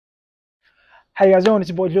How you guys doing? It's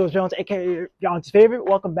your boy Julius Jones, aka John's favorite.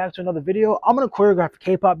 Welcome back to another video. I'm gonna choreograph a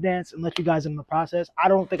K-pop dance and let you guys in the process. I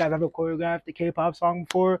don't think I've ever choreographed a K-pop song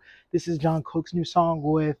before. This is Jungcook's new song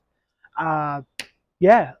with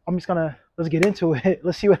yeah, let's get into it.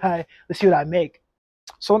 Let's see what I make.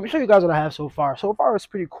 So let me show you guys what I have so far. So far it's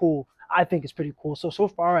pretty cool. I think it's pretty cool. So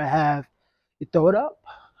far I have, you throw it up,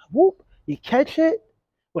 whoop, you catch it,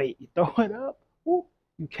 wait, you throw it up, whoop,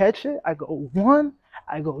 you catch it, I go one,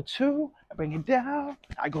 I go two, I bring it down,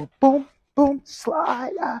 I go boom, boom,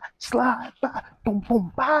 slide, slide, bah, boom,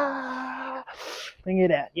 boom, bah. Bring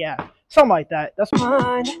it at, yeah, something like that. That's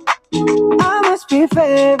mine. I must be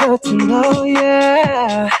favored to know,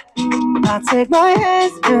 yeah. I take my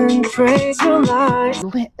hands and praise your life.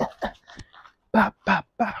 Ba, ba,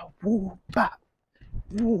 ba, woo, ba,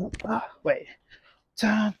 woo, ba. Wait.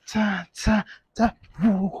 Ta, ta, ta, ta,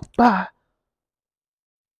 woo, ba.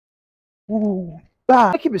 Woo,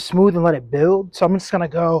 ba. I keep it smooth and let it build, so I'm just gonna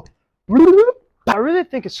go. I really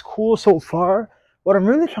think it's cool so far. What I'm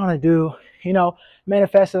really trying to do,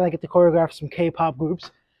 manifest and I get to choreograph some K-pop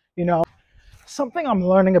groups, Something I'm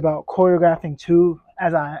learning about choreographing too,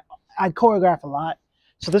 as I choreograph a lot.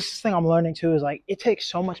 So this thing I'm learning too is like, it takes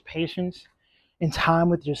so much patience and time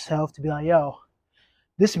with yourself to be like, yo,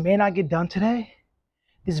 this may not get done today.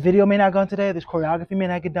 This video may not get done today. This choreography may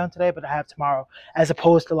not get done today, but I have tomorrow. As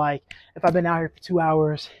opposed to like, if I've been out here for 2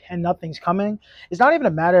 hours and nothing's coming, it's not even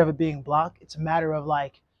a matter of it being blocked. It's a matter of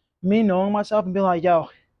like me knowing myself and being like, yo,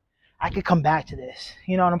 I could come back to this,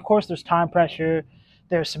 and of course there's time pressure,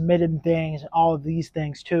 there's submitting things, all of these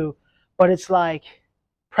things too. But it's like,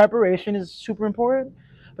 preparation is super important.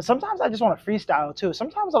 But sometimes I just want to freestyle too.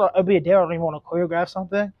 Sometimes it'll be a day I don't even want to choreograph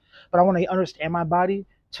something, but I want to understand my body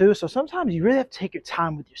too. So sometimes you really have to take your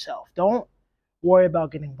time with yourself. Don't worry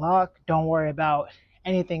about getting blocked. Don't worry about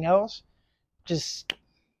anything else. Just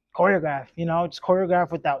choreograph, just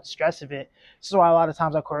choreograph without stress of it. This is why a lot of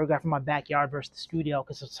times I choreograph in my backyard versus the studio,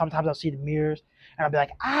 because sometimes I'll see the mirrors and I'll be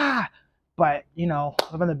like, but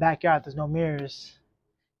if I'm in the backyard, there's no mirrors,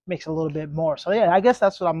 makes it a little bit more. So yeah, I guess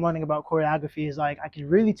that's what I'm learning about choreography, is like I can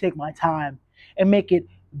really take my time and make it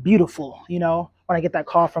beautiful. When I get that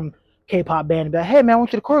call from K-pop band and be like, hey man, I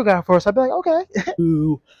want you to choreograph for us, I'd be like, okay.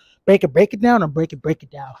 break it down, or break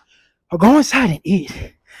it down, or go inside and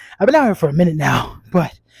eat. I've been out here for a minute now,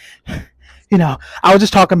 but I was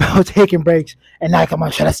just talking about taking breaks, and now come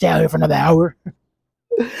on, should I stay out here for another hour?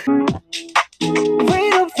 Weight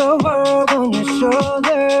of the world on your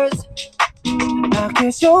shoulders. I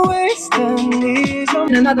guess you're wasting these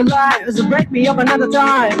on another life, so break me up another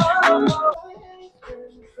time.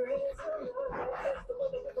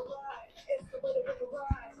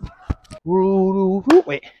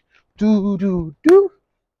 Wait. Do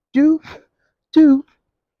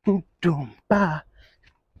ba.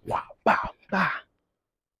 Wow, ba, ba.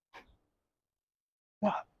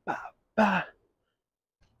 Wow, ba, ba.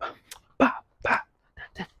 Ba, ba,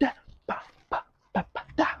 da, da, ba, ba, ba, ba,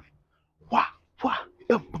 da. Wow, wow,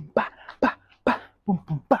 boom, boom, ba, ba, ba, boom,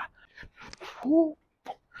 boom, ba. Woo,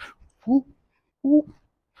 woo, woo.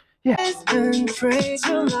 Yeah. It's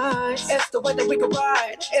the way that we can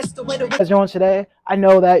ride. It's the way that we guys doing today. I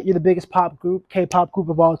know that you're the biggest K-pop group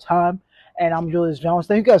of all time. And I'm Julius Jones.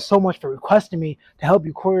 Thank you guys so much for requesting me to help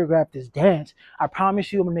you choreograph this dance. I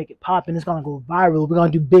promise you I'm going to make it pop and it's going to go viral. We're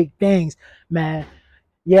going to do big things, man.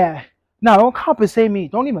 Yeah. No, don't compensate me.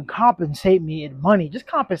 Don't even compensate me in money. Just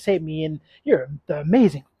compensate me in the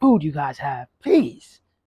amazing food you guys have. Please.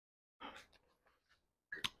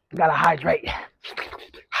 You got to hydrate.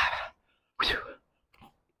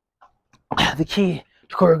 The key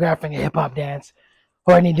to choreographing a hip-hop dance,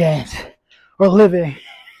 or any dance, or living,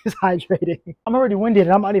 is hydrating. I'm already winded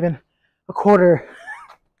and I'm not even a quarter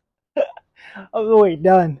of the way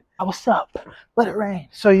done. What's up? Let it rain.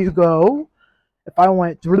 So you go, if I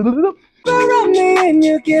went,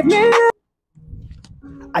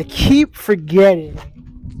 I keep forgetting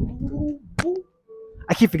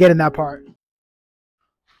that part.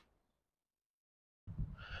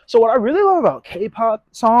 So what I really love about K-pop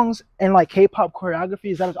songs and like K-pop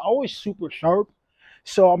choreography is that it's always super sharp.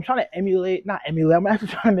 So I'm trying to I'm actually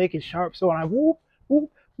trying to make it sharp. So when I whoop,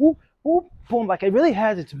 whoop, whoop, whoop, boom, like it really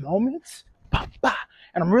has its moments. Bah, bah,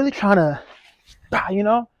 and I'm really trying to,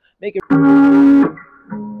 make it. Weight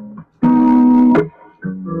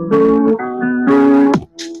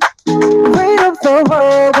of the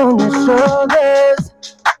world on your shoulders.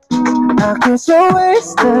 I guess you're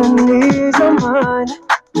wasting these on mine.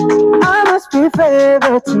 I must be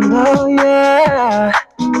favored to know, yeah.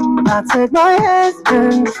 I take my hands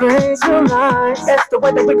and trace your lines. It's the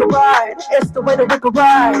way that we can ride. It's the way that we can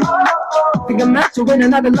ride. Think I'm meant to win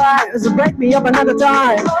another life, so break me up another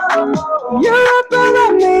time. You up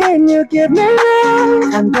around me and you give me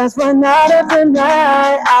life, and that's why night after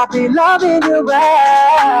night I'll be loving you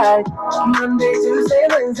right. Monday, Tuesday,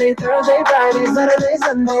 Wednesday, Thursday, Friday, Saturday,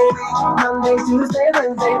 Sunday. Monday, Tuesday,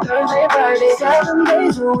 Wednesday, Thursday, Friday, 7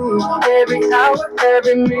 days a week. Every hour,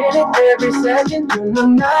 every minute, every second, you know,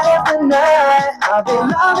 night after night I'll be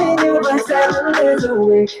loving you by 7 days a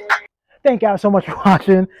week. Thank y'all so much for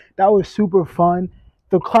watching. That was super fun.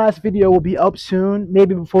 The class video will be up soon.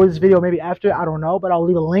 Maybe before this video, maybe after. I don't know. But I'll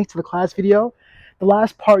leave a link to the class video. The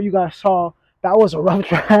last part you guys saw, that was a rough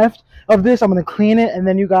draft of this. I'm going to clean it, and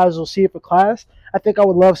then you guys will see it for class. I think I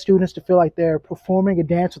would love students to feel like they're performing a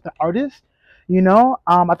dance with the artist. You know,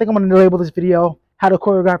 I think I'm going to label this video How to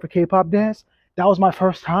Choreograph a K-pop Dance. That was my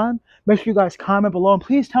first time. Make sure you guys comment below, and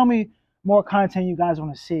please tell me more content you guys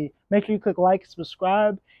want to see. Make sure you click like,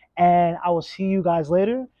 subscribe, and I will see you guys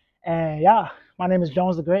later. And yeah, my name is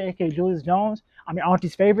Jones the Great, aka Julius Jones. I'm your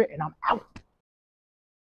auntie's favorite, and I'm out.